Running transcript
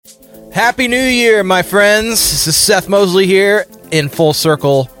Happy New Year, my friends. This is Seth Mosley here in Full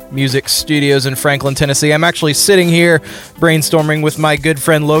Circle Music Studios in Franklin, Tennessee. I'm actually sitting here brainstorming with my good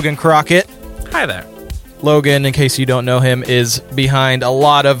friend Logan Crockett. Hi there. Logan, in case you don't know him, is behind a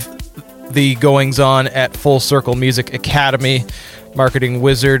lot of the goings-on at Full Circle Music Academy. Marketing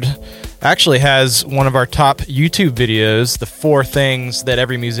wizard. Actually has one of our top YouTube videos, the 4 things that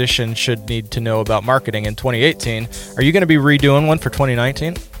every musician should need to know about marketing in 2018. Are you going to be redoing one for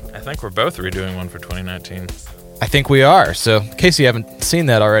 2019? I think we're both redoing one for 2019. I think we are. So, in case you haven't seen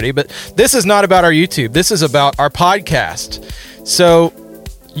that already, but this is not about our YouTube. This is about our podcast. So,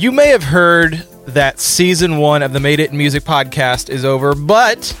 you may have heard that season 1 of the Made It in Music podcast is over,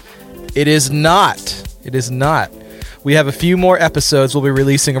 but it is not. It is not. We have a few more episodes we'll be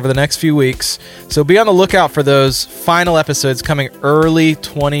releasing over the next few weeks, so be on the lookout for those final episodes coming early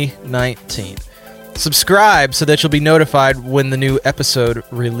 2019. Subscribe so that you'll be notified when the new episode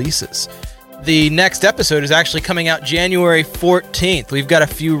releases. The next episode is actually coming out January 14th. We've got a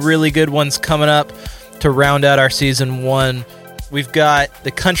few really good ones coming up to round out our season 1. We've got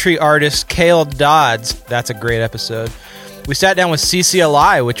the country artist Cale Dodds. That's a great episode. We sat down with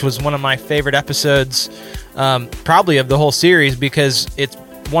CCLI, which was one of my favorite episodes, probably of the whole series, because it's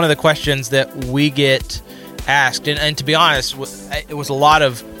one of the questions that we get asked. And to be honest, it was a lot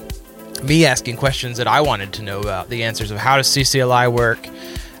of me asking questions that I wanted to know about. The answers of how does CCLI work?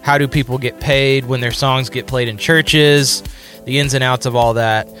 How do people get paid when their songs get played in churches? The ins and outs of all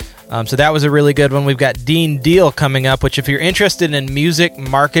that. So that was a really good one. We've got Dean Deal coming up, which if you're interested in music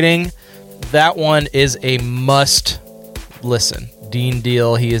marketing, that one is a must listen. Dean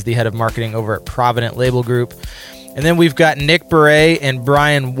Deal, he is the head of marketing over at Provident Label Group. And then we've got Nick Beret and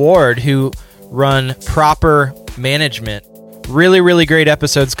Brian Ward, who run Proper Management. Really, really great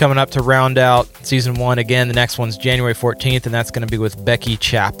episodes coming up to round out season 1. Again, the next one's January 14th, and that's going to be with Becky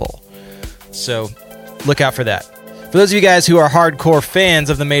Chappell. So look out for that. For those of you guys who are hardcore fans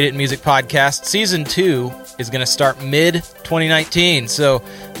of the Made It in Music podcast, season 2 is going to start mid-2019. So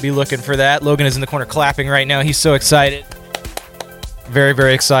be looking for that. Logan is in the corner clapping right now. He's so excited. Very,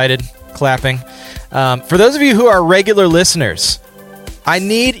 very excited. Clapping. For those of you who are regular listeners, I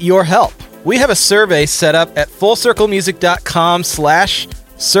need your help. We have a survey set up at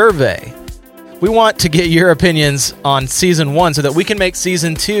fullcirclemusic.com/survey. We want to get your opinions on season 1 so that we can make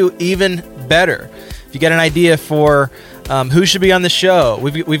season 2 even better. If you got an idea for who should be on the show,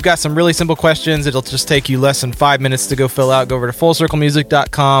 we've got some really simple questions. It'll just take you less than 5 minutes to go fill out. Go over to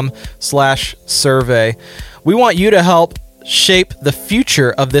fullcirclemusic.com/survey. We want you to help shape the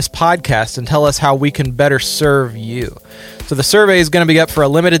future of this podcast and tell us how we can better serve you. So the survey is going to be up for a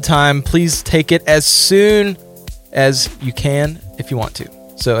limited time. Please take it as soon as you can if you want to.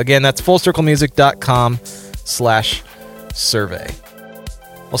 So again, that's fullcirclemusic.com/survey.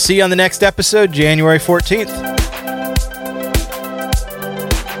 We'll see you on the next episode, January 14th.